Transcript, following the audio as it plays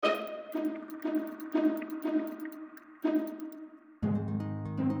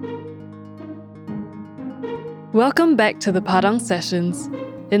Welcome back to the Padang Sessions.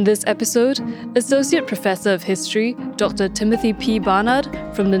 In this episode, Associate Professor of History, Dr. Timothy P. Barnard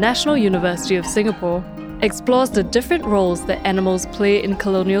from the National University of Singapore, explores the different roles that animals play in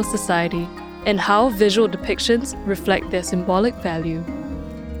colonial society and how visual depictions reflect their symbolic value.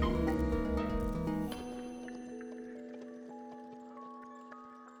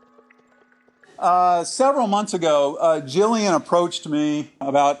 Several months ago, Jillian approached me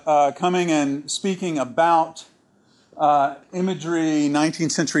about coming and speaking about imagery,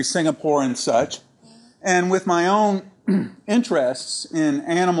 19th century Singapore and such. And with my own interests in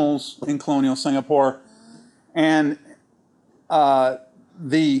animals in colonial Singapore and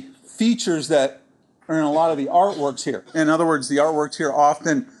the features that are in a lot of the artworks here. In other words, the artworks here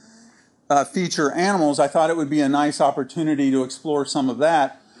often feature animals. I thought it would be a nice opportunity to explore some of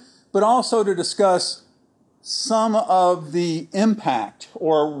that, but also to discuss some of the impact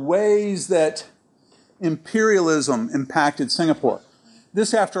or ways that imperialism impacted Singapore.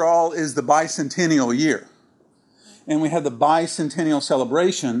 This, after all, is the bicentennial year. And we had the bicentennial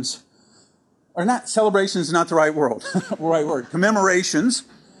celebrations, or not, celebrations is not the right word, commemorations.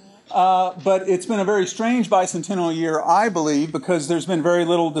 But it's been a very strange bicentennial year, I believe, because there's been very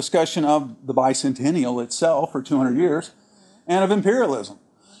little discussion of the bicentennial itself for 200 years and of imperialism.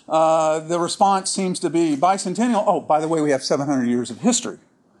 The response seems to be bicentennial. Oh, by the way, we have 700 years of history.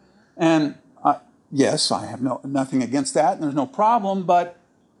 And yes, I have nothing against that, and there's no problem, but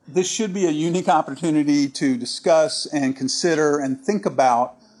this should be a unique opportunity to discuss and consider and think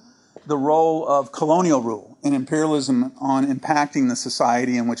about the role of colonial rule and imperialism on impacting the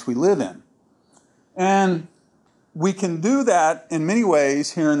society in which we live in. And we can do that in many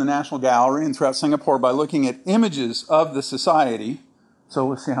ways here in the National Gallery and throughout Singapore by looking at images of the society. So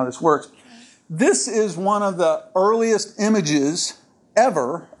let's see how this works. This is one of the earliest images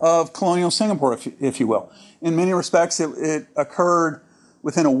ever of colonial Singapore, if you will. In many respects, it occurred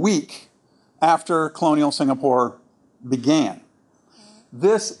within a week after colonial Singapore began.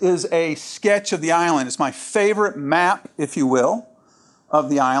 This is a sketch of the island. It's my favorite map, if you will, of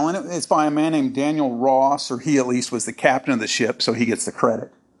the island. It's by a man named Daniel Ross, or he at least was the captain of the ship, so he gets the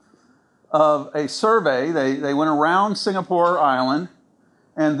credit, of a survey. They went around Singapore Island,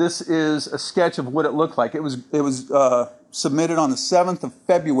 and this is a sketch of what it looked like. It was submitted on the 7th of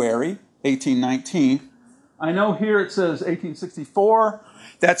February, 1819. I know here it says 1864.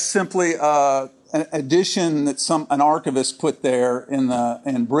 That's simply an addition that an archivist put there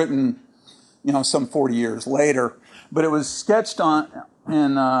in Britain, some 40 years later. But it was sketched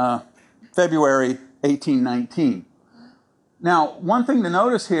in February 1819. Now, one thing to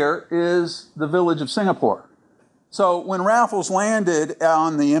notice here is the village of Singapore. So when Raffles landed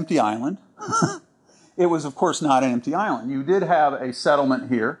on the empty island, it was, of course, not an empty island. You did have a settlement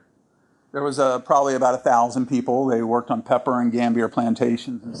here. There was probably about 1,000 people. They worked on pepper and Gambier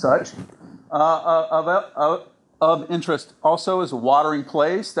plantations and such. Of interest also is a watering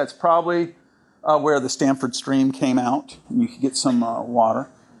place. That's probably where the Stamford Stream came out. And you could get some water.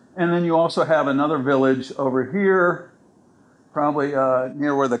 And then you also have another village over here, probably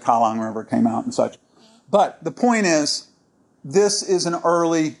near where the Kallang River came out and such. But the point is, this is an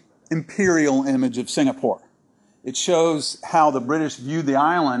early imperial image of Singapore. It shows how the British viewed the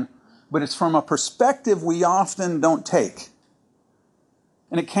island, but it's from a perspective we often don't take.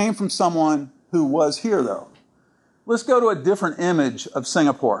 And it came from someone who was here, though. Let's go to a different image of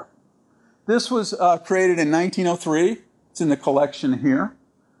Singapore. This was created in 1903. It's in the collection here.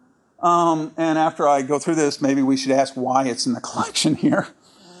 And after I go through this, maybe we should ask why it's in the collection here.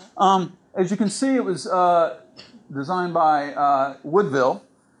 As you can see, it was designed by Woodville,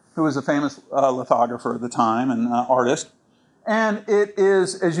 who was a famous lithographer at the time and artist. And it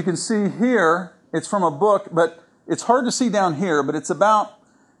is, as you can see here, it's from a book, but it's hard to see down here, but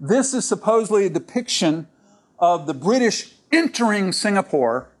this is supposedly a depiction of the British entering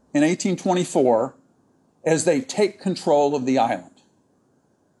Singapore in 1824 as they take control of the island,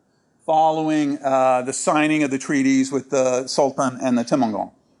 following the signing of the treaties with the Sultan and the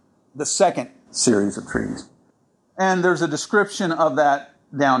Temanggung, the second series of treaties. And there's a description of that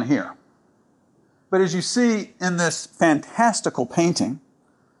down here. But as you see in this fantastical painting,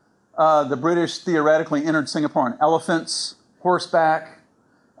 the British theoretically entered Singapore on elephants, horseback,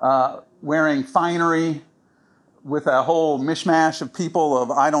 wearing finery, with a whole mishmash of people of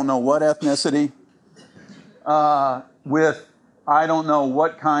I don't know what ethnicity, with I don't know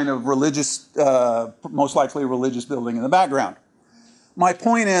what kind of religious, most likely religious building in the background. My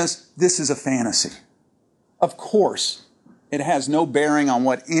point is, this is a fantasy. Of course, It has no bearing on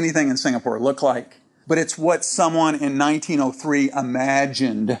what anything in Singapore looked like, but it's what someone in 1903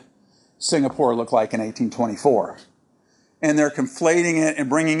 imagined Singapore looked like in 1824. And they're conflating it and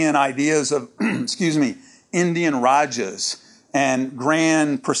bringing in ideas of, Indian Rajas and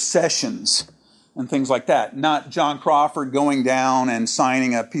grand processions and things like that. Not John Crawford going down and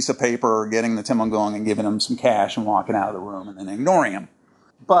signing a piece of paper or getting the Temanggung and giving him some cash and walking out of the room and then ignoring him.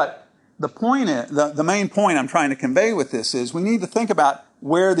 But the point is, the main point I'm trying to convey with this is we need to think about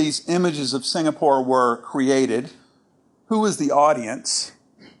where these images of Singapore were created, who was the audience,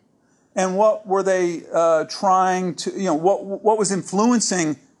 and what were they trying to, what was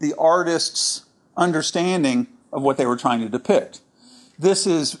influencing the artist's understanding of what they were trying to depict. This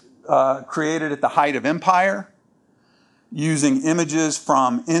is created at the height of empire, using images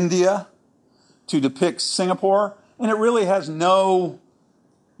from India to depict Singapore, and it really has no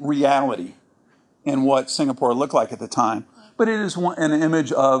reality in what Singapore looked like at the time, but it is an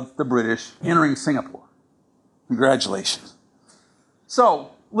image of the British entering Singapore. Congratulations.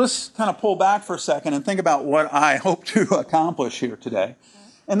 So let's kind of pull back for a second and think about what I hope to accomplish here today.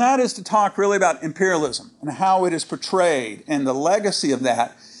 And that is to talk really about imperialism and how it is portrayed and the legacy of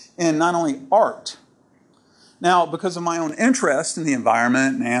that in not only art. Now, because of my own interest in the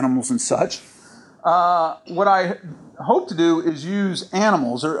environment and animals and such, what I hope to do is use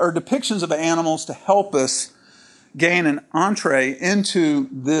animals or depictions of animals to help us gain an entree into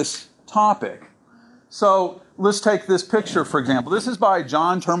this topic. So let's take this picture, for example. This is by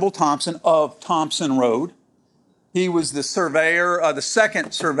John Turnbull Thompson of Thompson Road. He was the surveyor, the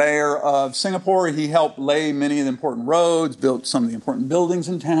second surveyor of Singapore. He helped lay many of the important roads, built some of the important buildings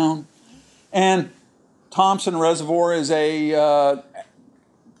in town. And Thompson Reservoir is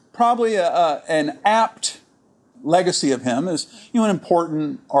probably an apt legacy of him as an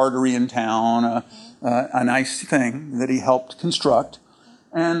important artery in town, a nice thing that he helped construct.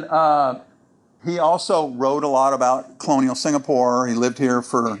 And he also wrote a lot about colonial Singapore. He lived here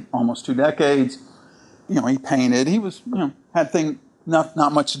for almost 2 decades. He painted. He was, had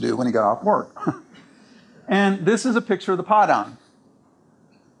not much to do when he got off work. And this is a picture of the Padang.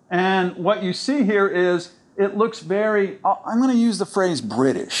 And what you see here is it looks very, I'm going to use the phrase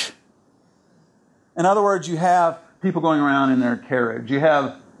British. In other words, you have people going around in their carriage. You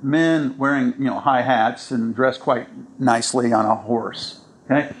have men wearing, high hats and dressed quite nicely on a horse.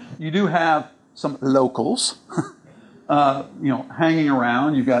 Okay? You do have some locals, hanging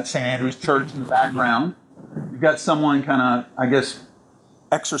around. You've got St. Andrew's Church in the background. You've got someone kind of,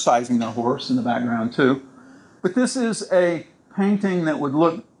 exercising their horse in the background too. But this is a painting that would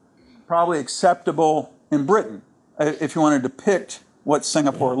look probably acceptable in Britain if you want to depict what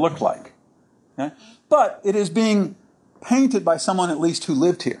Singapore looked like. Okay? But it is being painted by someone at least who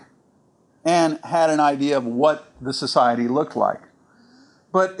lived here and had an idea of what the society looked like.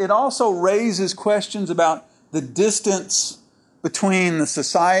 But it also raises questions about the distance between the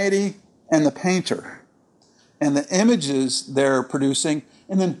society and the painter and the images they're producing,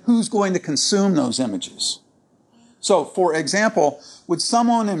 and then who's going to consume those images. So, for example, would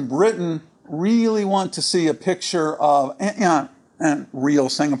someone in Britain really want to see a picture of real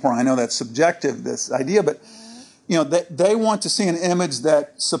Singapore? I know that's subjective, this idea, but they want to see an image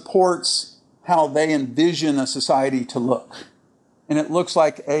that supports how they envision a society to look. And it looks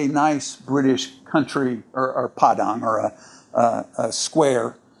like a nice British country or padang or a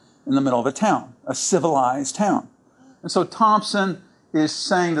square in the middle of a town, a civilized town. And so Thompson is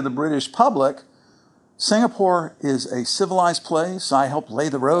saying to the British public, Singapore is a civilized place. I helped lay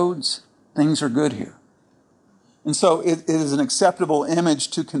the roads. Things are good here. And so it is an acceptable image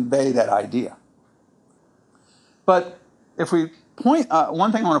to convey that idea. But if we one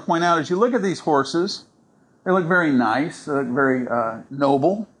thing I want to point out is you look at these horses, they look very nice, they look very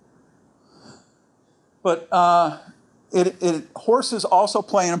noble. But horses also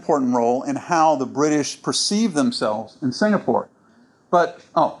play an important role in how the British perceive themselves in Singapore. But,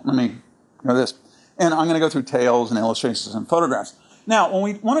 let me go this. And I'm going to go through tales and illustrations and photographs. Now, when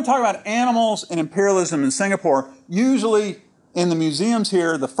we want to talk about animals and imperialism in Singapore, usually in the museums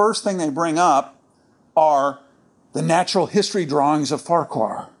here, the first thing they bring up are the natural history drawings of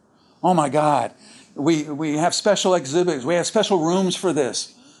Farquhar. Oh my God. We have special exhibits. We have special rooms for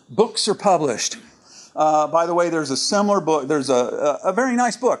this. Books are published. By the way, there's a similar book. There's a very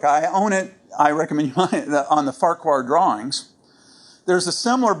nice book. I own it. I recommend you buy it on the Farquhar drawings. There's a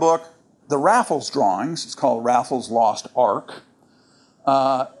similar book, the Raffles drawings. It's called Raffles' Lost Ark,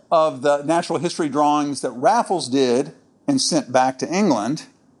 of the natural history drawings that Raffles did and sent back to England.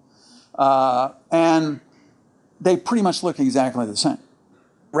 And they pretty much look exactly the same.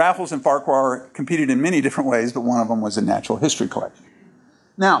 Raffles and Farquhar competed in many different ways, but one of them was a natural history collection.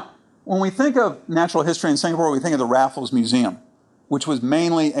 Now, when we think of natural history in Singapore, we think of the Raffles Museum, which was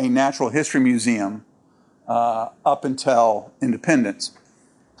mainly a natural history museum up until independence.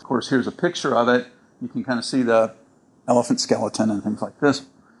 Of course, here's a picture of it. You can kind of see the elephant skeleton and things like this.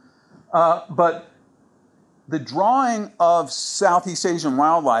 But the drawing of Southeast Asian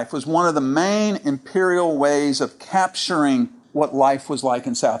wildlife was one of the main imperial ways of capturing what life was like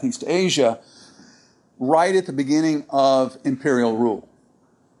in Southeast Asia right at the beginning of imperial rule.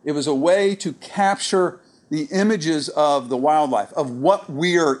 It was a way to capture the images of the wildlife, of what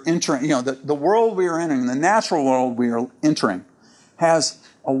we are entering. The world we are entering, the natural world we are entering, has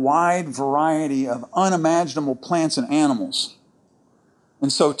a wide variety of unimaginable plants and animals.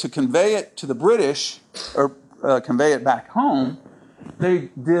 And so to convey it to the British, or convey it back home, they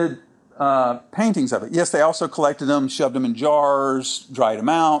did paintings of it. Yes, they also collected them, shoved them in jars, dried them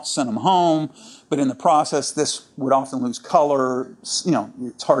out, sent them home. But in the process, this would often lose color.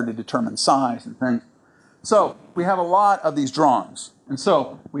 It's hard to determine size and things. So we have a lot of these drawings. And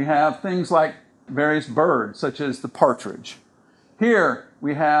so we have things like various birds, such as the partridge. Here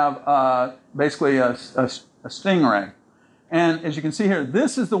we have basically a stingray. And as you can see here,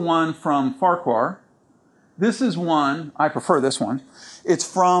 this is the one from Farquhar. This is one, I prefer this one. It's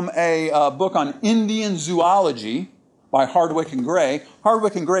from a book on Indian zoology by Hardwick and Gray.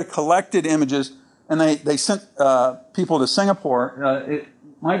 Hardwick and Gray collected images, and they sent people to Singapore. It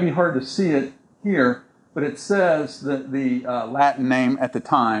might be hard to see it here, but it says the Latin name at the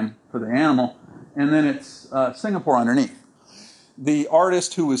time for the animal, and then it's Singapore underneath. The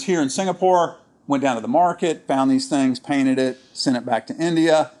artist who was here in Singapore went down to the market, found these things, painted it, sent it back to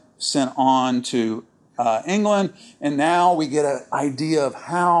India, sent on to England, and now we get an idea of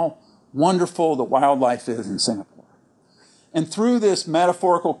how wonderful the wildlife is in Singapore. And through this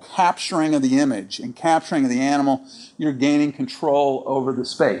metaphorical capturing of the image and capturing of the animal, you're gaining control over the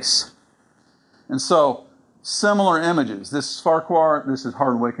space. And so, similar images. This is Farquhar, this is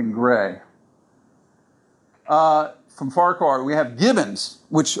Hardwick and Gray. From Farquhar, we have gibbons,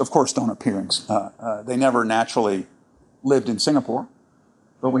 which of course don't appear in, they never naturally lived in Singapore,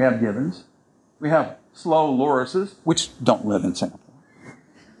 but we have gibbons. We have slow lorises, which don't live in Singapore.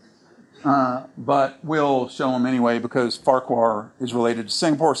 But we'll show them anyway because Farquhar is related to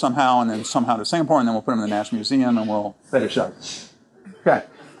Singapore somehow, and then somehow to Singapore, and then we'll put them in the National Museum and we'll fetishize. Okay.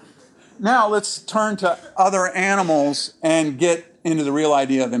 Now let's turn to other animals and get into the real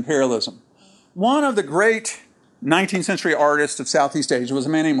idea of imperialism. One of the great 19th century artists of Southeast Asia was a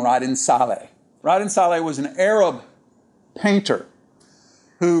man named Radin Saleh. Radin Saleh was an Arab painter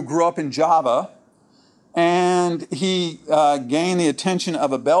who grew up in Java, and he gained the attention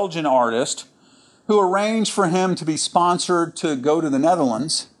of a Belgian artist who arranged for him to be sponsored to go to the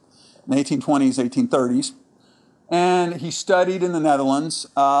Netherlands in the 1820s, 1830s. And he studied in the Netherlands.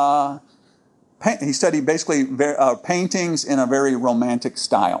 He studied basically paintings in a very romantic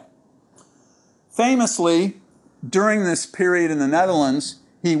style. Famously, during this period in the Netherlands,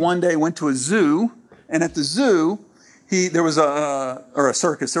 he one day went to a zoo, and at the zoo, there was a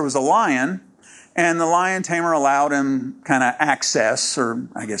circus, there was a lion, and the lion tamer allowed him kind of access, or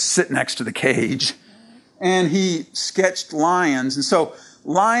I guess sit next to the cage, and he sketched lions. And so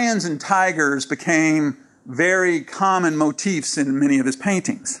lions and tigers became very common motifs in many of his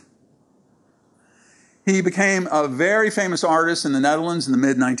paintings. He became a very famous artist in the Netherlands in the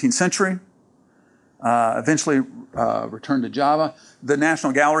mid-19th century. Eventually returned to Java. The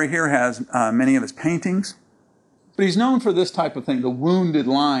National Gallery here has many of his paintings. But he's known for this type of thing, the wounded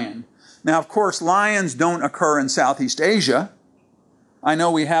lion. Now, of course, lions don't occur in Southeast Asia. I know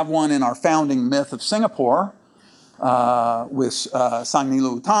we have one in our founding myth of Singapore with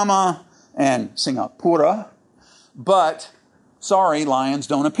Sangnilu Utama and Singapura. But, sorry, lions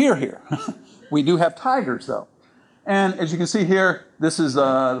don't appear here. We do have tigers, though. And as you can see here, this is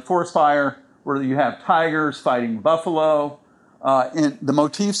the forest fire where you have tigers fighting buffalo. And the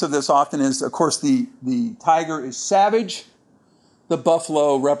motifs of this often is, of course, the tiger is savage. The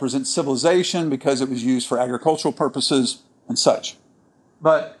buffalo represents civilization because it was used for agricultural purposes and such.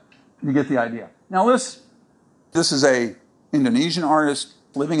 But you get the idea. Now this is a Indonesian artist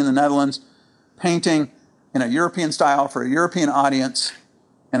living in the Netherlands, painting in a European style for a European audience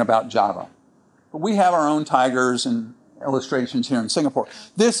and about Java. But we have our own tigers and illustrations here in Singapore.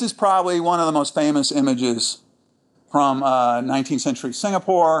 This is probably one of the most famous images from 19th century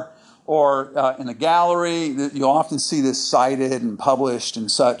Singapore, or in the gallery. You'll often see this cited and published and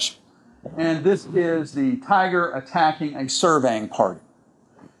such. And this is the tiger attacking a surveying party.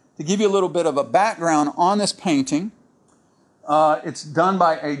 To give you a little bit of a background on this painting, It's done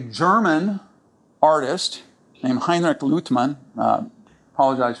by a German artist named Heinrich Luthmann.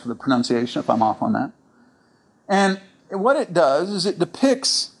 Apologize for the pronunciation if I'm off on that. And what it does is it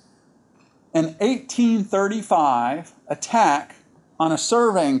depicts an 1835 attack on a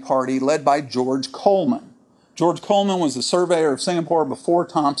surveying party led by George Coleman. George Coleman was the surveyor of Singapore before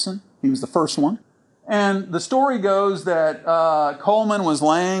Thompson. He was the first one. And the story goes that Coleman was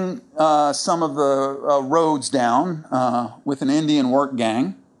laying some of the roads down with an Indian work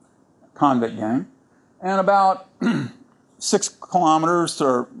gang, convict gang, and about 6 kilometers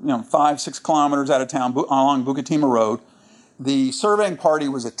or 5-6 kilometers out of town along Bukatima Road, the surveying party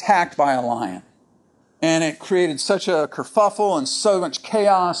was attacked by a lion. And it created such a kerfuffle and so much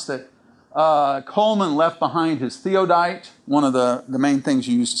chaos that Coleman left behind his theodolite, one of the main things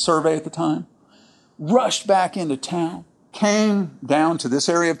you used to survey at the time, rushed back into town, came down to this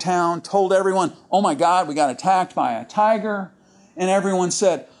area of town, told everyone, oh my God, we got attacked by a tiger. And everyone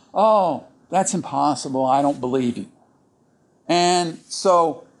said, oh, that's impossible. I don't believe you. And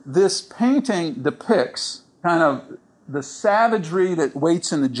so this painting depicts kind of the savagery that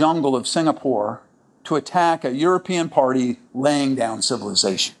waits in the jungle of Singapore to attack a European party laying down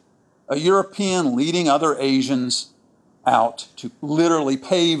civilization. A European leading other Asians out to literally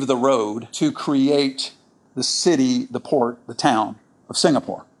pave the road to create the city, the port, the town of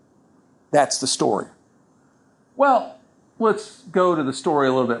Singapore. That's the story. Well, let's go to the story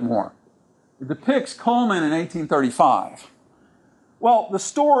a little bit more. It depicts Coleman in 1835. Well, the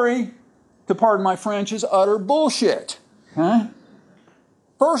story, to pardon my French, is utter bullshit. Okay?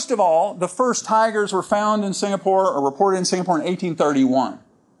 First of all, the first tigers were found in Singapore or reported in Singapore in 1831.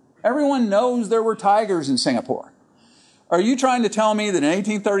 Everyone knows there were tigers in Singapore. Are you trying to tell me that in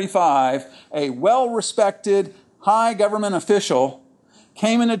 1835, a well-respected high government official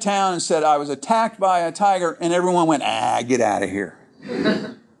came into town and said, I was attacked by a tiger, and everyone went, get out of here.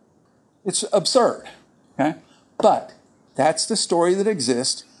 It's absurd. Okay? But that's the story that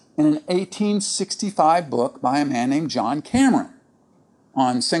exists in an 1865 book by a man named John Cameron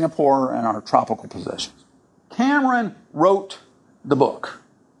on Singapore and our tropical possessions. Cameron wrote the book.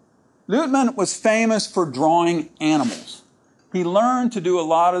 Luthmann was famous for drawing animals. He learned to do a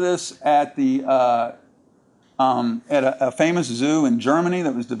lot of this at a famous zoo in Germany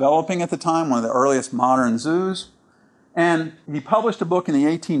that was developing at the time, one of the earliest modern zoos. And he published a book in the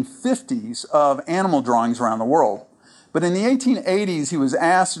 1850s of animal drawings around the world. But in the 1880s, he was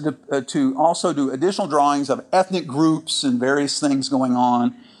asked to also do additional drawings of ethnic groups and various things going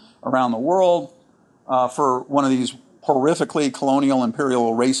on around the world for one of these horrifically colonial,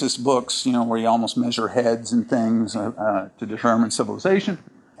 imperial, racist books, where you almost measure heads and things to determine civilization.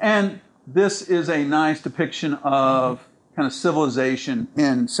 And this is a nice depiction of kind of civilization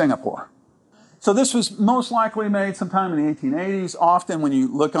in Singapore. So this was most likely made sometime in the 1880s. Often when you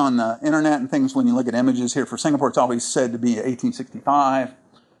look on the internet and things, when you look at images here for Singapore, it's always said to be 1865.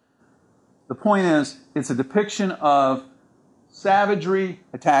 The point is, it's a depiction of savagery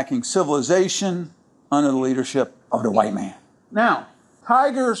attacking civilization under the leadership of the white man. Now,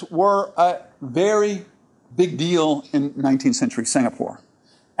 tigers were a very big deal in 19th century Singapore.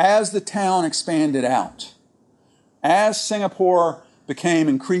 As the town expanded out, as Singapore became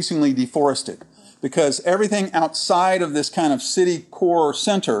increasingly deforested, because everything outside of this kind of city core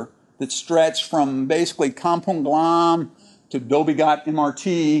center that stretched from basically Kampong Glam to Dhoby Ghat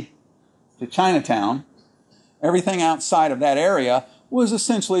MRT to Chinatown, everything outside of that area was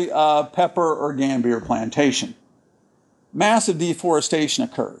essentially a pepper or Gambier plantation. Massive deforestation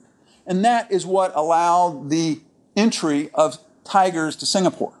occurred. And that is what allowed the entry of tigers to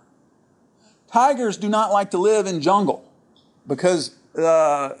Singapore. Tigers do not like to live in jungle because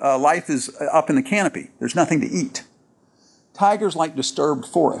life is up in the canopy. There's nothing to eat. Tigers like disturbed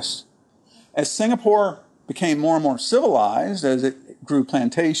forests. As Singapore became more and more civilized, as it grew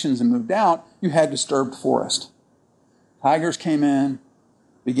plantations and moved out, you had disturbed forest. Tigers came in,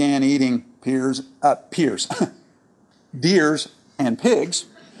 began eating deers and pigs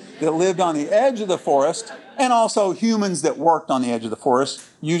that lived on the edge of the forest, and also humans that worked on the edge of the forest,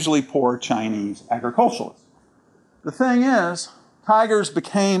 usually poor Chinese agriculturalists. The thing is, tigers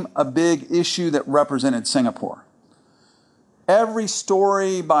became a big issue that represented Singapore. Every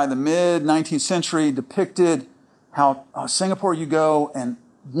story by the mid-19th century depicted how Singapore you go and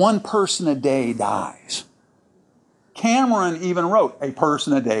one person a day dies. Cameron even wrote, a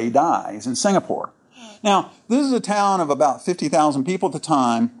person a day dies in Singapore. Now, this is a town of about 50,000 people at the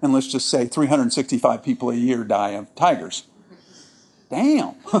time, and let's just say 365 people a year die of tigers.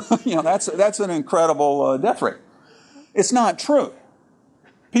 Damn, that's an incredible death rate. It's not true.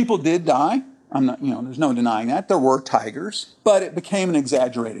 People did die. I'm not, there's no denying that. There were tigers, but it became an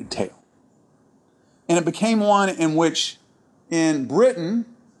exaggerated tale. And it became one in which, in Britain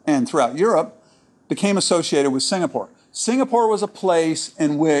and throughout Europe, became associated with Singapore. Singapore was a place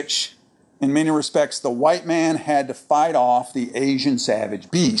in which, in many respects, the white man had to fight off the Asian savage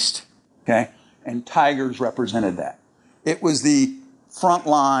beast, okay? And tigers represented that. It was the front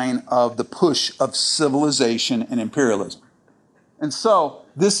line of the push of civilization and imperialism. And so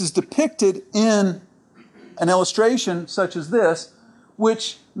this is depicted in an illustration such as this,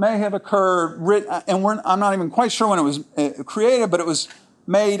 which may have occurred, and I'm not even quite sure when it was created, but it was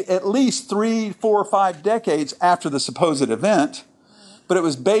made at least 3, 4, 5 decades after the supposed event. But it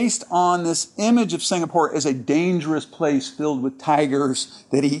was based on this image of Singapore as a dangerous place filled with tigers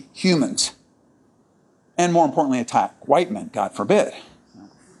that eat humans. And more importantly, attack white men, God forbid.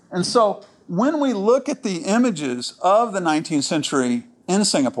 And so when we look at the images of the 19th century in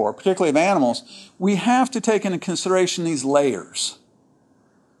Singapore, particularly of animals, we have to take into consideration these layers.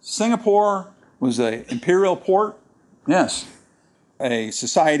 Singapore was an imperial port, yes. A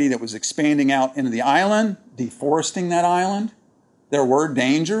society that was expanding out into the island, deforesting that island. There were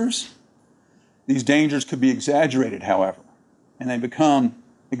dangers. These dangers could be exaggerated, however, and they become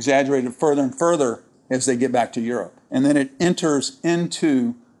exaggerated further and further as they get back to Europe. And then it enters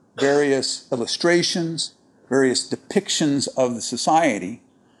into various illustrations, various depictions of the society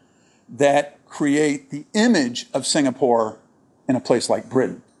that create the image of Singapore in a place like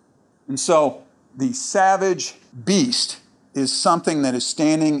Britain. And so the savage beast is something that is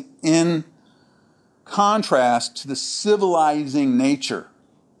standing in contrast to the civilizing nature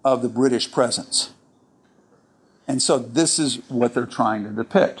of the British presence. And so this is what they're trying to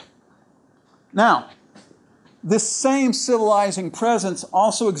depict. Now, this same civilizing presence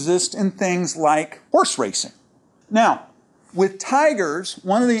also exists in things like horse racing. Now, with tigers,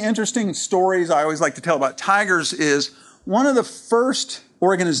 one of the interesting stories I always like to tell about tigers is one of the first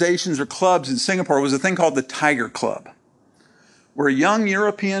organizations or clubs in Singapore was a thing called the Tiger Club, where young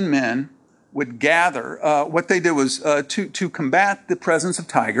European men would gather. What they did was to combat the presence of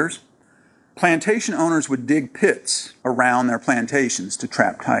tigers, plantation owners would dig pits around their plantations to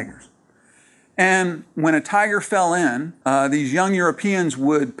trap tigers. And when a tiger fell in, these young Europeans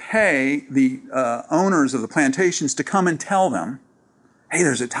would pay the owners of the plantations to come and tell them, hey,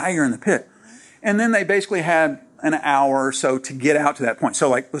 there's a tiger in the pit. And then they basically had an hour or so to get out to that point. So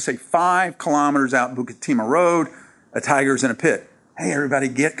like, let's say 5 kilometers out Bukit Timah Road, a tiger's in a pit. Hey, everybody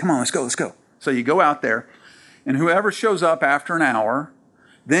come on, let's go. So you go out there, and whoever shows up after an hour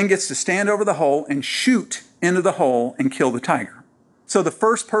then gets to stand over the hole and shoot into the hole and kill the tiger. So the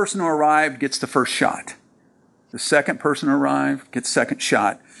first person who arrived gets the first shot. The second person who arrived gets second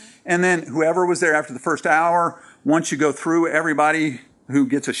shot. And then whoever was there after the first hour, once you go through everybody who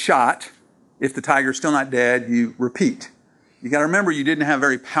gets a shot, if the tiger's still not dead, you repeat. You got to remember you didn't have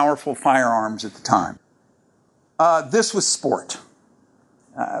very powerful firearms at the time. This was sport.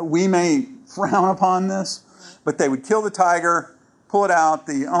 We may frown upon this, but they would kill the tiger, pull it out.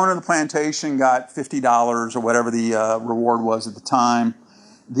 The owner of the plantation got $50 or whatever the reward was at the time.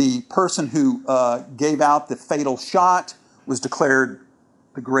 The person who gave out the fatal shot was declared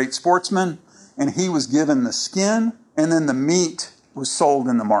the great sportsman, and he was given the skin, and then the meat was sold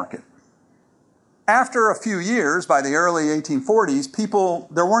in the market. After a few years, by the early 1840s,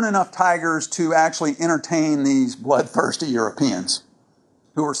 there weren't enough tigers to actually entertain these bloodthirsty Europeans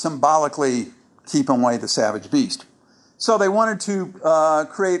who were symbolically keeping away the savage beast. So they wanted to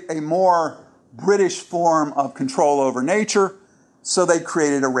create a more British form of control over nature, so they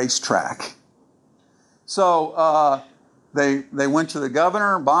created a racetrack. So they went to the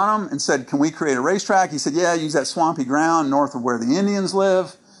governor, Bonham, and said, can we create a racetrack? He said, yeah, use that swampy ground north of where the Indians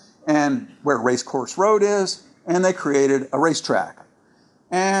live and where Racecourse Road is, and they created a racetrack.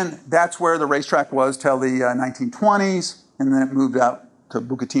 And that's where the racetrack was till the 1920s, and then it moved out to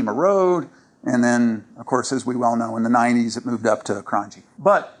Bukit Timah Road, and then, of course, as we well know, in the 90s, it moved up to Kranji.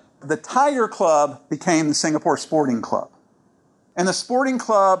 But the Tiger Club became the Singapore Sporting Club. And the Sporting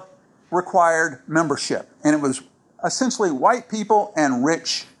Club required membership, and it was essentially white people and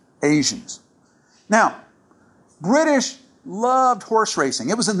rich Asians. Now, British loved horse racing.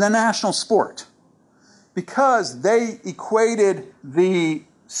 It was the national sport because they equated the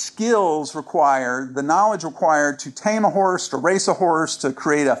skills required, the knowledge required to tame a horse, to race a horse, to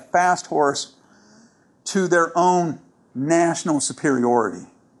create a fast horse, to their own national superiority.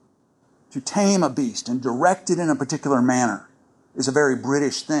 To tame a beast and direct it in a particular manner is a very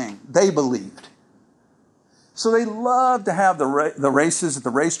British thing, they believed. So they loved to have the races at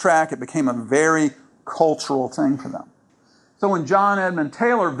the racetrack. It became a very cultural thing for them. So when John Edmund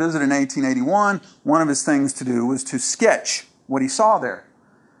Taylor visited in 1881, one of his things to do was to sketch what he saw there.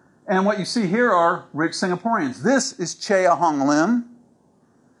 And what you see here are rich Singaporeans. This is Chea Hong Lim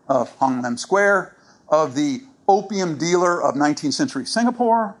of Hong Lim Square, of the opium dealer of 19th century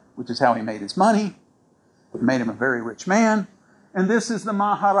Singapore, which is how he made his money. It made him a very rich man. And this is the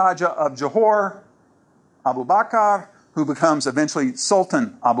Maharaja of Johor, Abu Bakr, who becomes eventually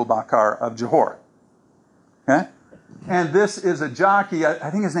Sultan Abu Bakr of Johor. Okay? And this is a jockey, I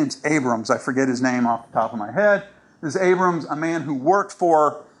think his name's Abrams, I forget his name off the top of my head. This is Abrams, a man who worked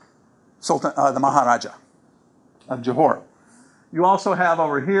for the Maharaja of Johor. You also have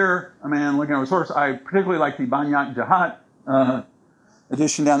over here a man looking over his horse. I particularly like the Banyak Jahat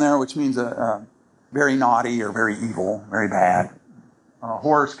edition down there, which means very naughty or very evil, very bad.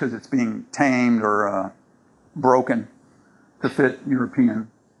 Horse because it's being tamed or broken to fit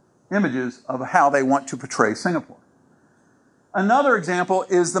European images of how they want to portray Singapore. Another example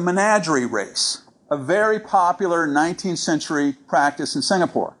is the menagerie race, a very popular 19th century practice in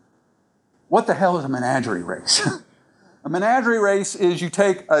Singapore. What the hell is a menagerie race? A menagerie race is you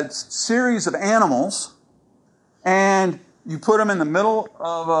take a series of animals and you put them in the middle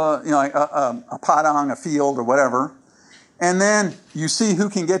of a padang, a field or whatever, and then you see who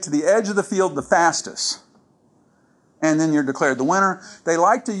can get to the edge of the field the fastest. And then you're declared the winner. They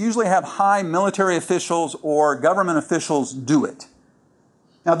like to usually have high military officials or government officials do it.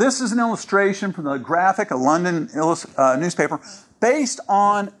 Now, this is an illustration from the Graphic, a London newspaper, based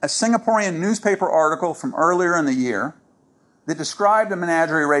on a Singaporean newspaper article from earlier in the year that described a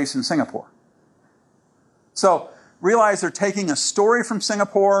menagerie race in Singapore. So, realize they're taking a story from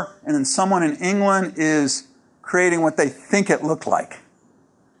Singapore, and then someone in England is creating what they think it looked like.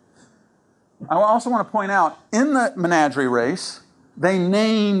 I also want to point out, in the menagerie race, they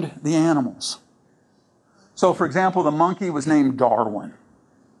named the animals. So, for example, the monkey was named Darwin.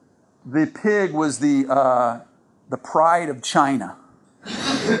 The pig was the pride of China.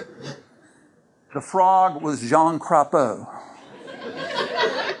 The frog was Jean Crapeau.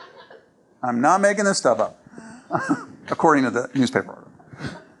 I'm not making this stuff up, according to the newspaper article.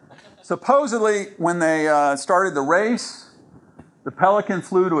 Supposedly, when they started the race, the pelican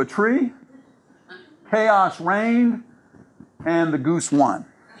flew to a tree, chaos reigned, and the goose won.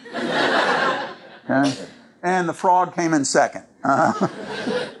 Okay? And the frog came in second,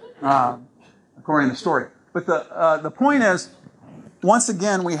 according to the story. But the point is, once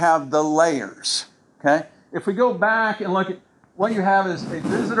again, we have the layers. Okay? If we go back and look at what you have is a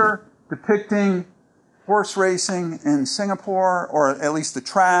visitor depicting horse racing in Singapore, or at least the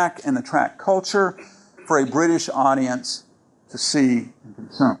track and the track culture, for a British audience to see and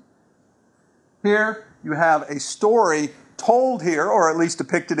consume. Here, you have a story told here, or at least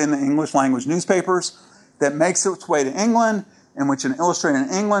depicted in the English language newspapers, that makes its way to England, in which an illustrator in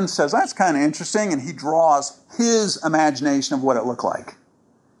England says, that's kind of interesting, and he draws his imagination of what it looked like.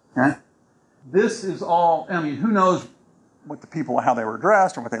 Okay? This is all, I mean, who knows what the people, how they were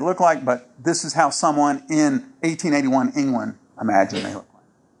dressed or what they looked like, but this is how someone in 1881 England imagined they looked like.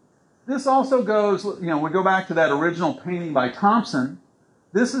 This also goes, we go back to that original painting by Thompson.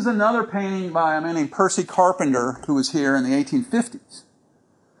 This is another painting by a man named Percy Carpenter, who was here in the 1850s,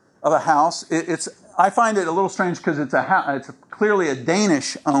 of a house. I find it a little strange because it's clearly a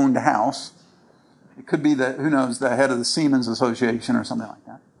Danish-owned house. It could be the head of the Seamen's Association or something like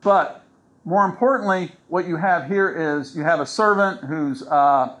that. But more importantly, what you have here is you have a servant who's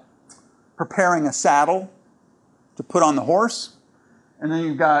preparing a saddle to put on the horse. And then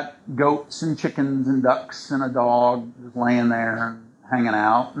you've got goats and chickens and ducks and a dog just laying there and hanging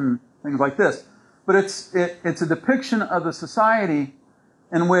out and things like this. But it's a depiction of the society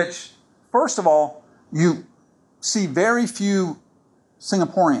in which, first of all, you see very few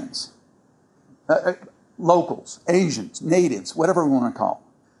Singaporeans, locals, Asians, natives, whatever we want to call them.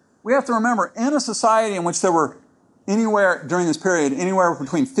 We have to remember, in a society in which there were during this period, anywhere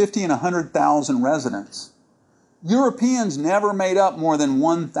between 50 and 100,000 residents, Europeans never made up more than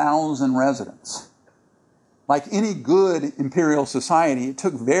 1,000 residents. Like any good imperial society, it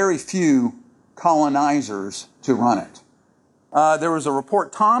took very few colonizers to run it. There was a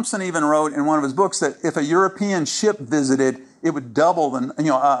report Thompson even wrote in one of his books that if a European ship visited, it would double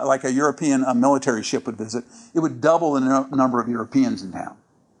like a European military ship would visit, it would double the number of Europeans in town.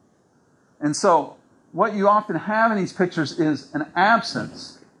 And so what you often have in these pictures is an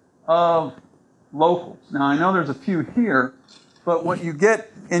absence of locals. Now, I know there's a few here, but what you get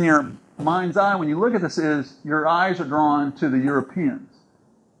in your mind's eye when you look at this is your eyes are drawn to the Europeans,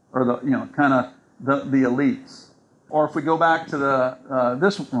 or the elites. Or if we go back to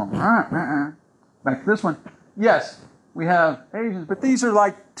this one, yes, we have Asians, but these are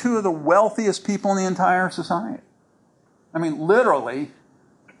like two of the wealthiest people in the entire society. I mean, literally,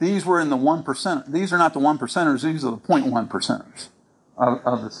 these were in the 1%. These are not the 1%ers, these are the 0.1%ers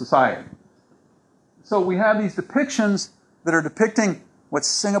of the society. So we have these depictions that are depicting what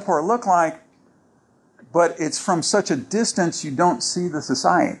Singapore looked like, but it's from such a distance you don't see the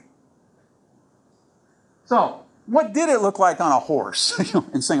society. So, what did it look like on a horse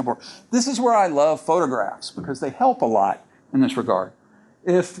in Singapore? This is where I love photographs because they help a lot in this regard.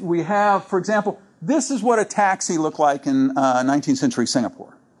 If we have, for example, this is what a taxi looked like in 19th century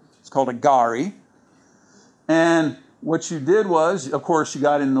Singapore. It's called a gari. And what you did was, of course, you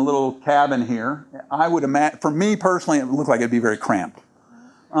got in the little cabin here. I would imagine, for me personally, it looked like it'd be very cramped.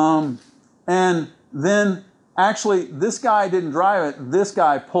 And then, actually, this guy didn't drive it. This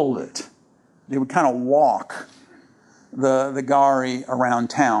guy pulled it. They would kind of walk the gari around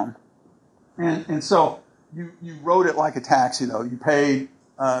town. And so you rode it like a taxi, though. You paid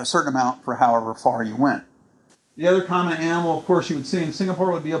a certain amount for however far you went. The other common animal, of course, you would see in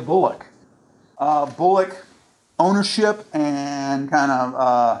Singapore would be a bullock. Bullock ownership and kind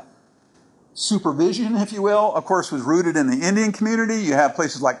of supervision, if you will, of course, was rooted in the Indian community. You have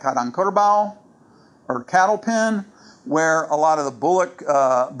places like Kadang Kerbau or cattle pen, where a lot of the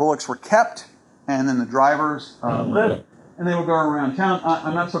bullocks were kept, and then the drivers lived, and they would go around town.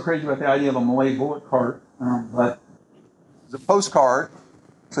 I'm not so crazy about the idea of a Malay bullock cart, but it's a postcard,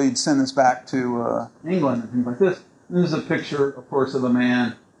 so you'd send this back to England and things like this. And this is a picture, of course, of a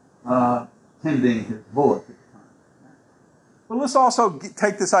man tending his bullock. But let's also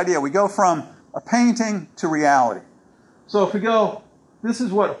take this idea. We go from a painting to reality. So if we go, this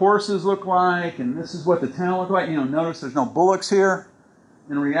is what horses look like, and this is what the town look like. Notice there's no bullocks here.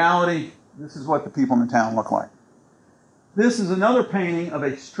 In reality, this is what the people in the town look like. This is another painting of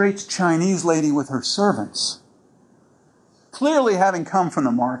a Straits Chinese lady with her servants, clearly having come from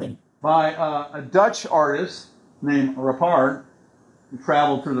the market, by a Dutch artist named Barnard, who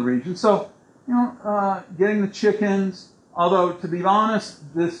traveled through the region. So, getting the chickens. Although, to be honest,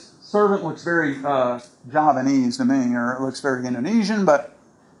 this servant looks very Javanese to me, or it looks very Indonesian, but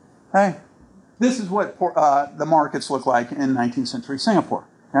hey, this is what the markets look like in 19th century Singapore.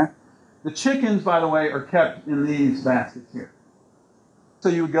 Okay? The chickens, by the way, are kept in these baskets here. So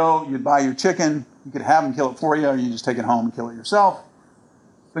you would go, you'd buy your chicken, you could have them kill it for you, or you just take it home and kill it yourself.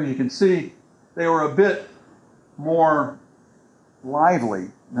 But you can see they were a bit more lively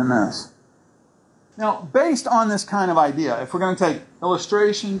than this. Now, based on this kind of idea, if we're going to take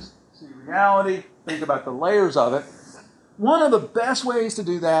illustrations, see reality, think about the layers of it, one of the best ways to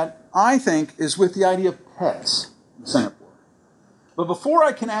do that, I think, is with the idea of pets in Singapore. But before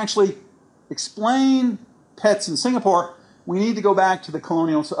I can actually explain pets in Singapore, we need to go back to the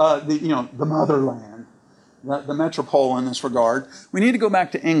colonial, the motherland, the metropole in this regard. We need to go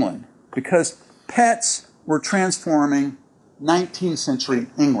back to England because pets were transforming 19th century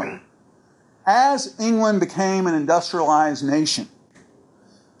England. As England became an industrialized nation,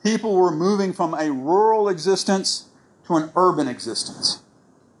 people were moving from a rural existence to an urban existence.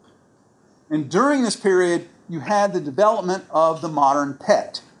 And during this period, you had the development of the modern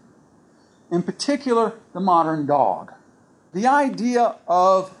pet. In particular, the modern dog. The idea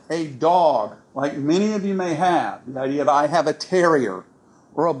of a dog, like many of you may have, the idea of I have a terrier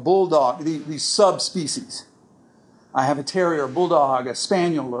or a bulldog, these subspecies. I have a terrier, a bulldog, a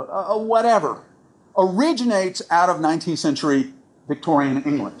spaniel, whatever, originates out of 19th century Victorian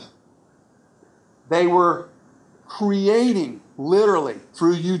England. They were creating, literally,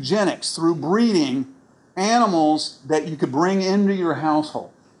 through eugenics, through breeding, animals that you could bring into your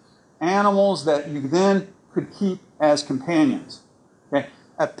household. Animals that you then could keep as companions. Okay?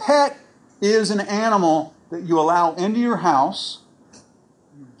 A pet is an animal that you allow into your house,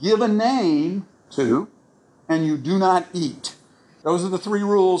 you give a name to, and you do not eat. Those are the 3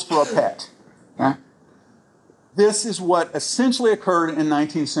 rules for a pet. Okay? This is what essentially occurred in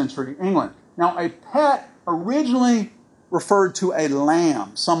 19th century England. Now, a pet originally referred to a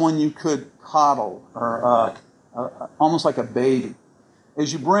lamb, someone you could coddle, or almost like a baby.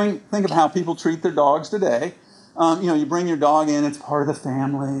 As you think of how people treat their dogs today. You bring your dog in, it's part of the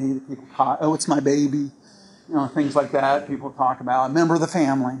family. People it's my baby. Things like that. People talk about a member of the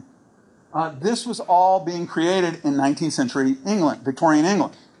family. This was all being created in 19th century England, Victorian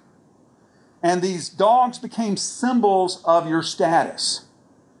England. And these dogs became symbols of your status.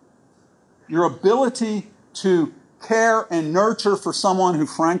 Your ability to care and nurture for someone who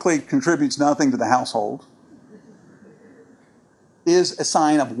frankly contributes nothing to the household is a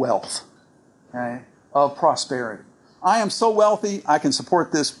sign of wealth, okay, of prosperity. I am so wealthy, I can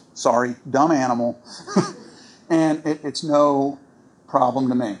support this, dumb animal. and it's no problem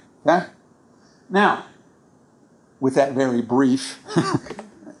to me. Okay? Now, with that very brief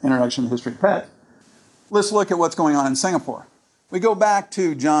introduction to the history of pets, let's look at what's going on in Singapore. We go back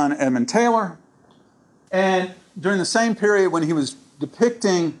to John Edmund Taylor, and during the same period when he was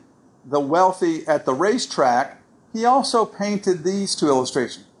depicting the wealthy at the racetrack, he also painted these two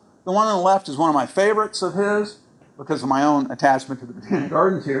illustrations. The one on the left is one of my favorites of his because of my own attachment to the Botanic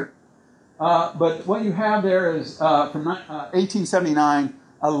Gardens here. But what you have there is from 1879,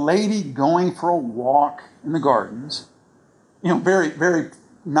 a lady going for a walk in the gardens, very, very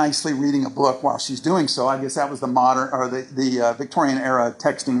nicely reading a book while she's doing so. I guess that was the modern or the Victorian era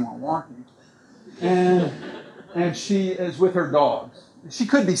texting while walking. And she is with her dogs. She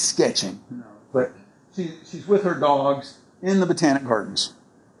could be sketching, but she's with her dogs in the Botanic Gardens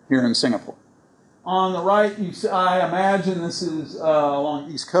here in Singapore. On the right, I imagine this is along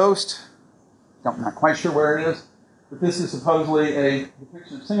the East Coast. I'm not quite sure where it is, but this is supposedly a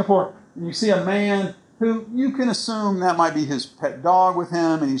depiction of Singapore. And you see a man who you can assume that might be his pet dog with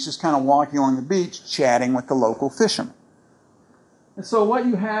him, and he's just kind of walking along the beach, chatting with the local fishermen. And so what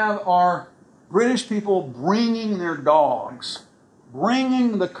you have are British people bringing their dogs,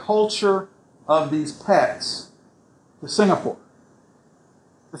 bringing the culture of these pets to Singapore.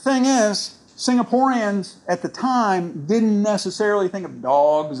 The thing is, Singaporeans at the time didn't necessarily think of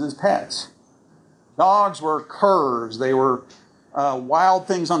dogs as pets. Dogs were curs. They were wild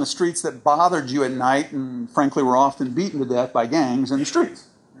things on the streets that bothered you at night and, frankly, were often beaten to death by gangs in the streets.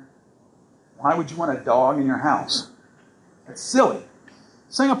 Why would you want a dog in your house? That's silly.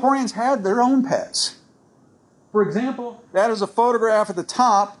 Singaporeans had their own pets. For example, that is a photograph at the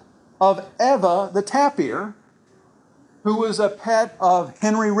top of Eva the tapir, who was a pet of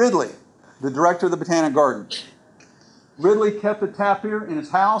Henry Ridley, the director of the Botanic Gardens. Ridley kept the tapir in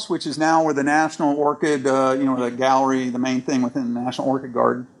his house, which is now where the National Orchid, the gallery, the main thing within the National Orchid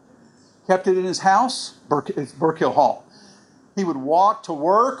Garden. Kept it in his house, it's Burkill Hall. He would walk to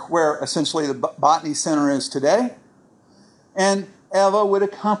work, where essentially the Botany Center is today, and Eva would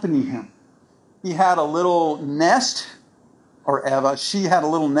accompany him. He had a little nest, or Eva, she had a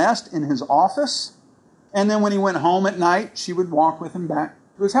little nest in his office, and then when he went home at night, she would walk with him back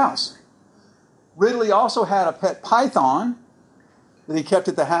to his house. Ridley also had a pet python that he kept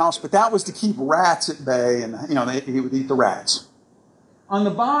at the house, but that was to keep rats at bay, and he would eat the rats. On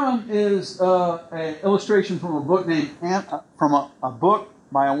the bottom is an illustration from a book a book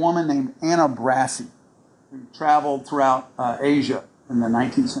by a woman named Anna Brassey, who traveled throughout Asia in the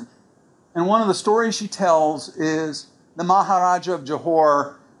 19th century. And one of the stories she tells is the Maharaja of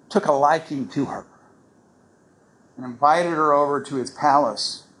Johor took a liking to her and invited her over to his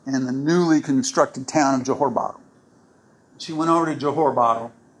palace in the newly constructed town of Johor Bahru. She went over to Johor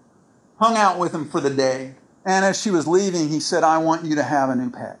Bahru, hung out with him for the day, and as she was leaving, he said, "I want you to have a new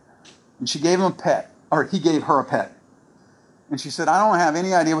pet." And she gave him a pet, or he gave her a pet. And she said, "I don't have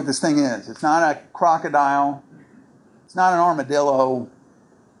any idea what this thing is. It's not a crocodile. It's not an armadillo.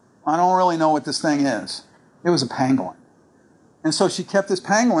 I don't really know what this thing is." It was a pangolin. And so she kept this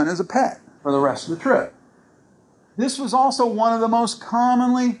pangolin as a pet for the rest of the trip. This was also one of the most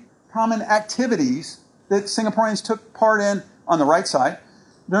common activities that Singaporeans took part in, on the right side,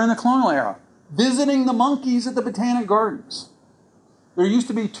 during the colonial era. Visiting the monkeys at the Botanic Gardens. There used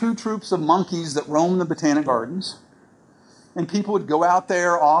to be 2 troops of monkeys that roamed the Botanic Gardens, and people would go out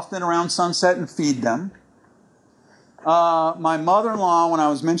there often around sunset and feed them. My mother-in-law, when I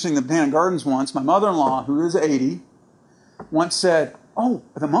was mentioning the Botanic Gardens once, my mother-in-law, who is 80, once said, "Oh,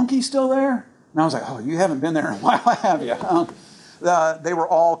 are the monkeys still there?" And I was like, "Oh, you haven't been there in a while, have you?" They were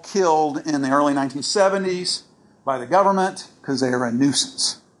all killed in the early 1970s by the government because they are a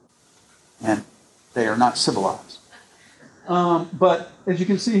nuisance. And they are not civilized. But as you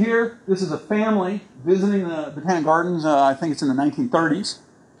can see here, this is a family visiting the Botanic Gardens, I think it's in the 1930s,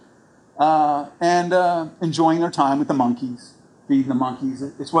 and enjoying their time with the monkeys, feeding the monkeys.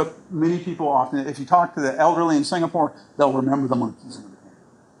 It's what many people often, if you talk to the elderly in Singapore, they'll remember the monkeys.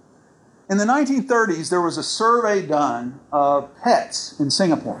 In the 1930s, there was a survey done of pets in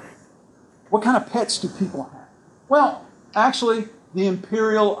Singapore. What kind of pets do people have? Well, actually, the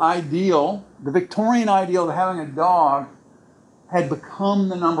imperial ideal, the Victorian ideal of having a dog, had become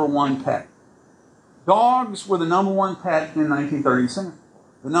the number 1 pet. Dogs were the number 1 pet in 1930 Singapore.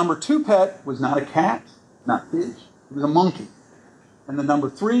 The number 2 pet was not a cat, not fish, it was a monkey. And the number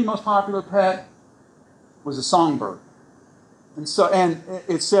 3 most popular pet was a songbird. And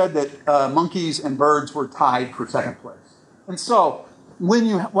it said that monkeys and birds were tied for second place. And so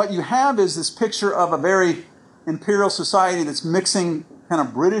what you have is this picture of a very imperial society that's mixing kind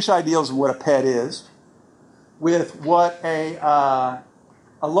of British ideals of what a pet is with what a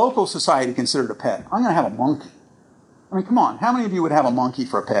local society considered a pet. I'm going to have a monkey. I mean, come on. How many of you would have a monkey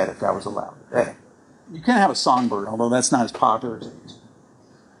for a pet if that was allowed today? You can't have a songbird, although that's not as popular as it used to be.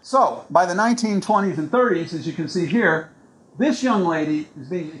 So, by the 1920s and 30s, as you can see here, this young lady is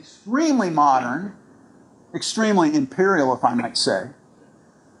being extremely modern, extremely imperial, if I might say.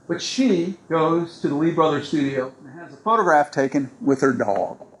 But she goes to the Lee Brothers studio and has a photograph taken with her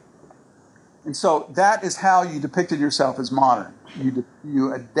dog. And so that is how you depicted yourself as modern.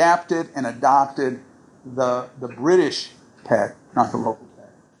 You adapted and adopted the British pet, not the local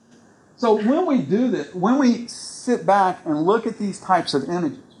pet. So when we do this, when we sit back and look at these types of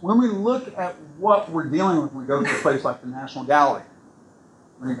images, when we look at what we're dealing with when we go to a place like the National Gallery,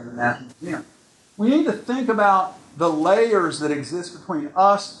 or even the National Museum, we need to think about the layers that exist between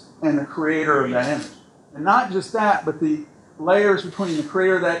us and the creator of that image. And not just that, but the layers between the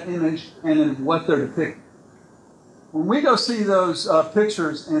creator of that image and then what they're depicting. When we go see those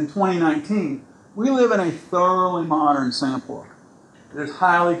pictures in 2019, we live in a thoroughly modern Singapore that is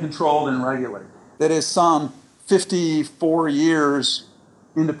highly controlled and regulated, that is some 54 years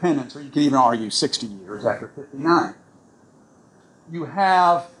independence, or you could even argue 60 years after 59.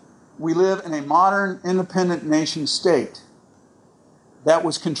 We live in a modern, independent nation state that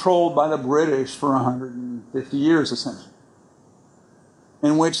was controlled by the British for 150 years, essentially,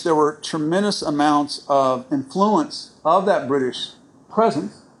 in which there were tremendous amounts of influence of that British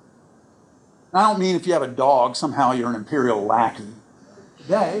presence. I don't mean if you have a dog, somehow you're an imperial lackey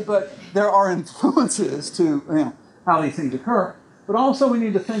today, but there are influences to how these things occur. But also we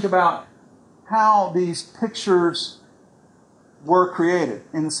need to think about how these pictures were created,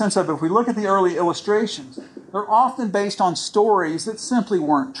 in the sense of, if we look at the early illustrations, they're often based on stories that simply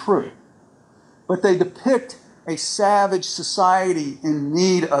weren't true. But they depict a savage society in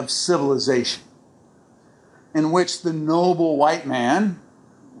need of civilization, in which the noble white man,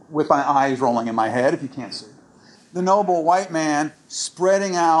 with my eyes rolling in my head if you can't see, the noble white man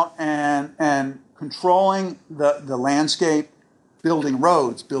spreading out and controlling the landscape, building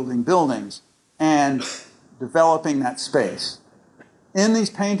roads, building buildings, and developing that space. In these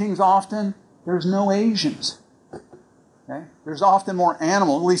paintings often, there's no Asians. Okay? There's often more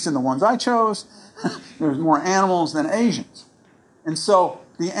animals, at least in the ones I chose, there's more animals than Asians. And so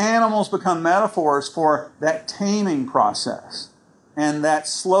the animals become metaphors for that taming process and that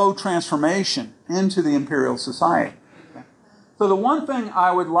slow transformation into the imperial society. Okay? So the one thing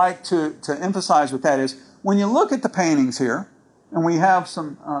I would like to emphasize with that is, when you look at the paintings here, and we have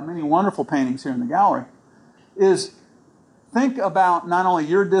some many wonderful paintings here in the gallery, is think about not only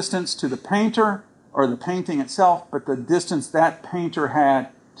your distance to the painter or the painting itself, but the distance that painter had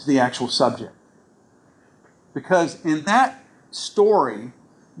to the actual subject. Because in that story,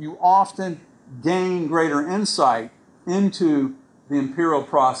 you often gain greater insight into the imperial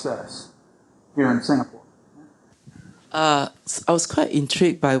process here in Singapore. I was quite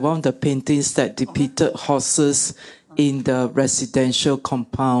intrigued by one of the paintings that depicted horses in the residential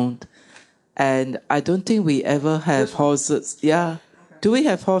compound. And I don't think we ever have horses. Yeah. Okay. Do we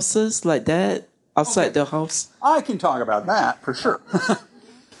have horses like that outside the house? I can talk about that for sure.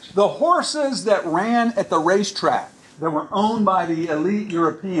 The horses that ran at the racetrack, that were owned by the elite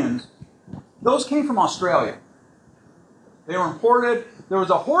Europeans, those came from Australia. They were imported. There was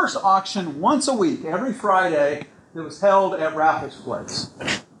a horse auction once a week, every Friday, that was held at Raffles Place.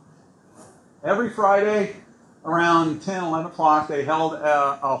 Every Friday, around 10, 11 o'clock, they held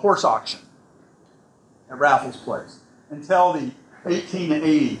a horse auction at Raffles Place until the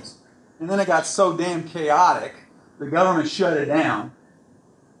 1880s. And then it got so damn chaotic, the government shut it down,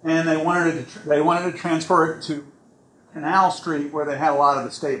 and they wanted to transfer it to Canal Street, where they had a lot of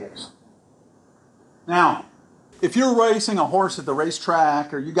the stables. Now, if you're racing a horse at the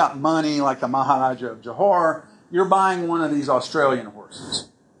racetrack, or you got money like the Maharaja of Johor, you're buying one of these Australian horses.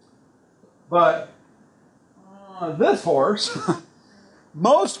 But this horse,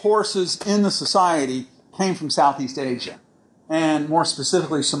 most horses in the society came from Southeast Asia, and more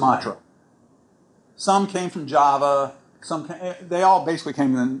specifically Sumatra. Some came from Java, they all basically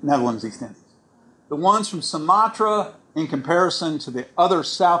came from the Netherlands, East Indies. The ones from Sumatra, in comparison to the other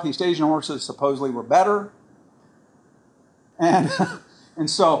Southeast Asian horses, supposedly were better. And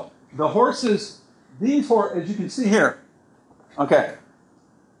so the horses, these horses, as you can see here, okay,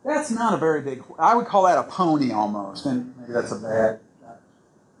 that's not a very big, I would call that a pony almost, and maybe that's a bad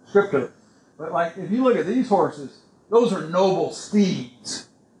descriptor. But like, if you look at these horses, those are noble steeds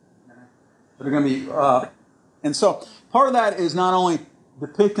that are going to be, and so part of that is not only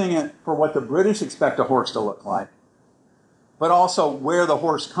depicting it for what the British expect a horse to look like, but also where the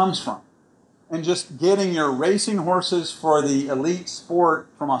horse comes from. And just getting your racing horses for the elite sport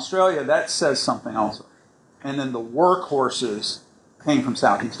from Australia, that says something also. And then the work horses came from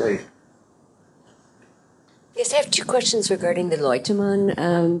Southeast Asia. Yes, I have two questions regarding the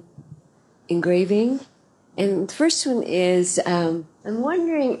Leutemann engraving. And the first one is, I'm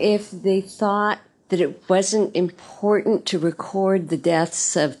wondering if they thought that it wasn't important to record the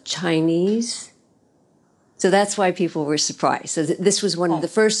deaths of Chinese. So that's why people were surprised. So this was one of the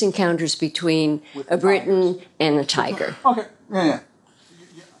first encounters between a Briton and a tiger. Okay, yeah.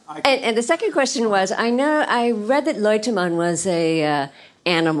 And the second question was, I read that Leutemann was a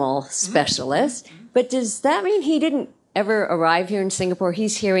animal specialist, but does that mean he didn't ever arrive here in Singapore?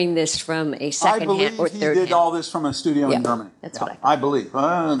 He's hearing this from a second-hand or third-hand. I believe he did all this from a studio in Germany. That's what I believe.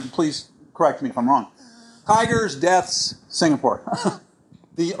 Please correct me if I'm wrong. Tigers, deaths, Singapore.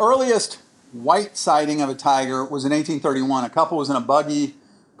 The earliest white sighting of a tiger was in 1831. A couple was in a buggy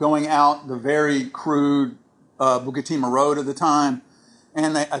going out the very crude Bukatima Road at the time,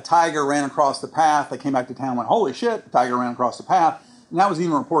 and a tiger ran across the path. They came back to town and went, holy shit, the tiger ran across the path. And that was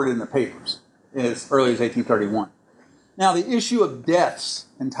even reported in the papers as early as 1831. Now, the issue of deaths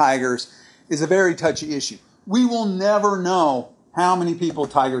in tigers is a very touchy issue. We will never know how many people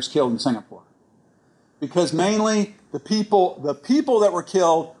tigers killed in Singapore, because mainly the people that were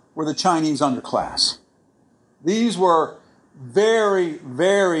killed were the Chinese underclass. These were very,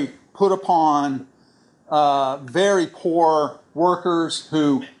 very put upon, very poor workers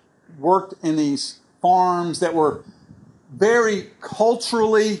who worked in these farms that were very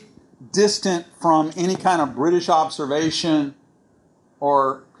culturally distant from any kind of British observation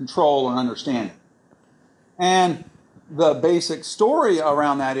or control or understanding. And the basic story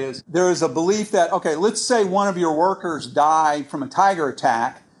around that is there is a belief that, okay, let's say one of your workers died from a tiger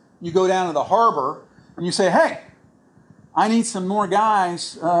attack. You go down to the harbor and you say, hey, I need some more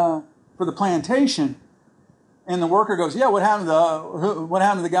guys for the plantation. And the worker goes, yeah, what happened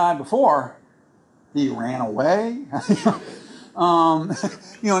to the guy before? He ran away.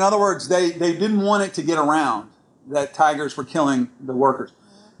 In other words, they didn't want it to get around that tigers were killing the workers.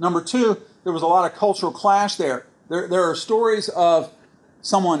 Number two, there was a lot of cultural clash there. There are stories of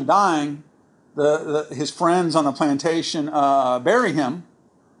someone dying, his friends on the plantation bury him,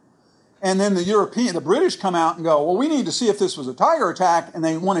 and then the British come out and go, well, we need to see if this was a tiger attack, and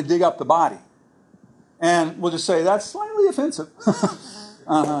they want to dig up the body. And we'll just say that's slightly offensive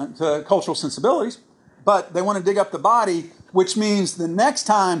to cultural sensibilities, but they want to dig up the body, which means the next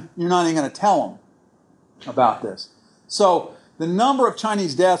time you're not even going to tell them about this. So the number of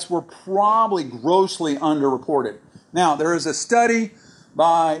Chinese deaths were probably grossly underreported. Now, there is a study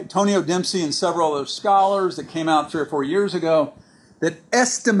by Tonio Dempsey and several other scholars that came out 3 or 4 years ago that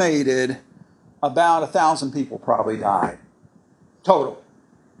estimated about 1,000 people probably died total,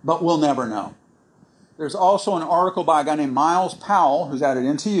 but we'll never know. There's also an article by a guy named Miles Powell, who's out at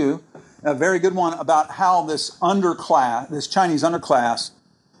NTU, a very good one about how this Chinese underclass,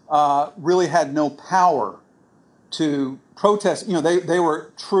 really had no power to protest. They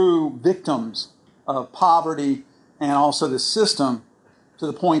were true victims of poverty and also the system, to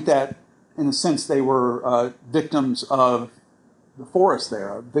the point that, in a sense, they were victims of the forest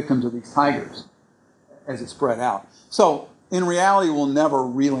there, victims of these tigers as it spread out. So, in reality, we'll never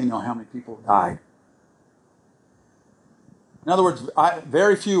really know how many people died. In other words,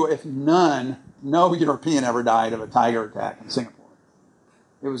 very few, if none, no European ever died of a tiger attack in Singapore.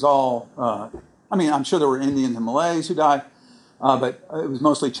 It was all, I'm sure there were Indians and Malays who died, but it was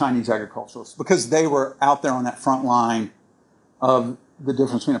mostly Chinese agriculturalists, because they were out there on that front line of the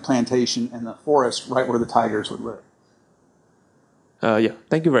difference between a plantation and the forest, right where the tigers would live.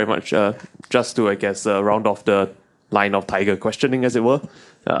 Thank you very much. Just to, round off the line of tiger questioning, as it were.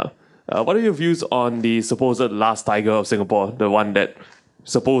 What are your views on the supposed last tiger of Singapore, the one that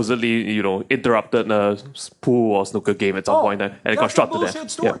supposedly, interrupted a pool or snooker game at some point and it got shot to death?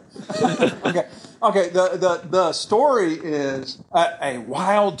 Story. Yeah. Okay. The story is a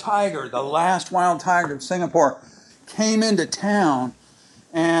wild tiger, the last wild tiger of Singapore, came into town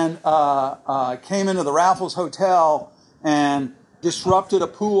and came into the Raffles Hotel and disrupted a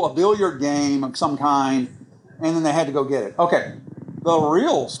billiard game of some kind, and then they had to go get it. Okay. The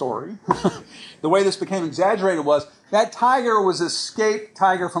real story, the way this became exaggerated, was that tiger was an escaped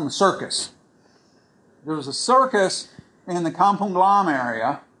tiger from a circus. There was a circus in the Kampung Glam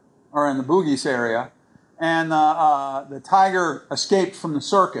area, or in the Bugis area, and the tiger escaped from the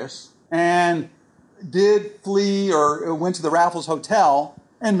circus and did flee or went to the Raffles Hotel,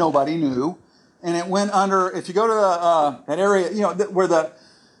 and nobody knew. And it went under, if you go to that area, where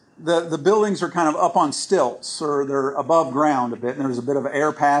the buildings are kind of up on stilts, or they're above ground a bit, and there's a bit of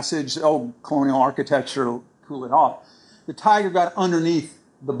air passage, colonial architecture to cool it off. The tiger got underneath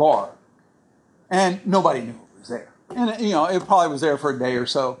the bar, and nobody knew it was there. And, it probably was there for a day or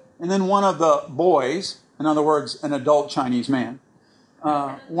so. And then one of the boys, in other words, an adult Chinese man,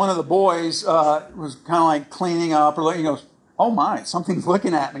 one of the boys was kind of like cleaning up, or he goes, "Oh my, something's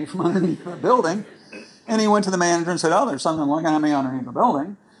looking at me from underneath the building." And he went to the manager and said, "Oh, there's something looking at me underneath the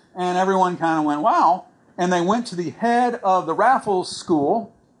building." And everyone kind of went, "Wow." And they went to the head of the Raffles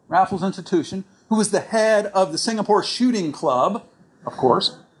School, Raffles Institution, who was the head of the Singapore Shooting Club, of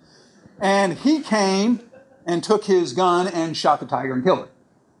course. And he came and took his gun and shot the tiger and killed it.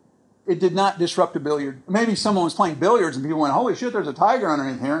 It did not disrupt the billiard. Maybe someone was playing billiards and people went, "Holy shit, there's a tiger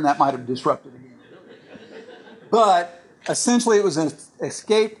underneath here," and that might have disrupted the game. But essentially it was an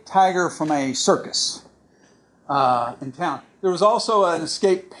escaped tiger from a circus in town. There was also an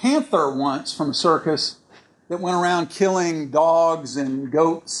escaped panther once from a circus that went around killing dogs and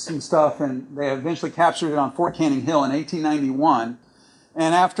goats and stuff, and they eventually captured it on Fort Canning Hill in 1891.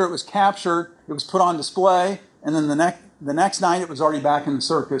 And after it was captured, it was put on display, and then the next night it was already back in the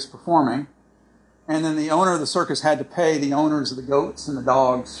circus performing. And then the owner of the circus had to pay the owners of the goats and the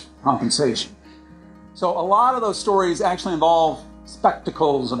dogs compensation. So a lot of those stories actually involve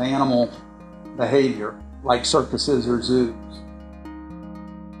spectacles of animal behavior, like circuses or zoos.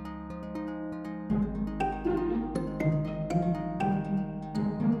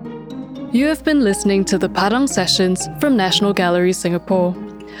 You have been listening to the Padang Sessions from National Gallery, Singapore.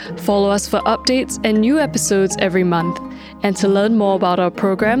 Follow us for updates and new episodes every month. And to learn more about our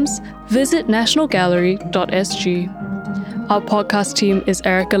programs, visit nationalgallery.sg. Our podcast team is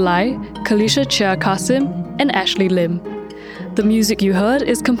Erica Lai, Kalisha Chia Kasim, and Ashley Lim. The music you heard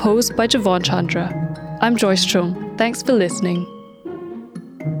is composed by Javon Chandra. I'm Joyce Chung. Thanks for listening.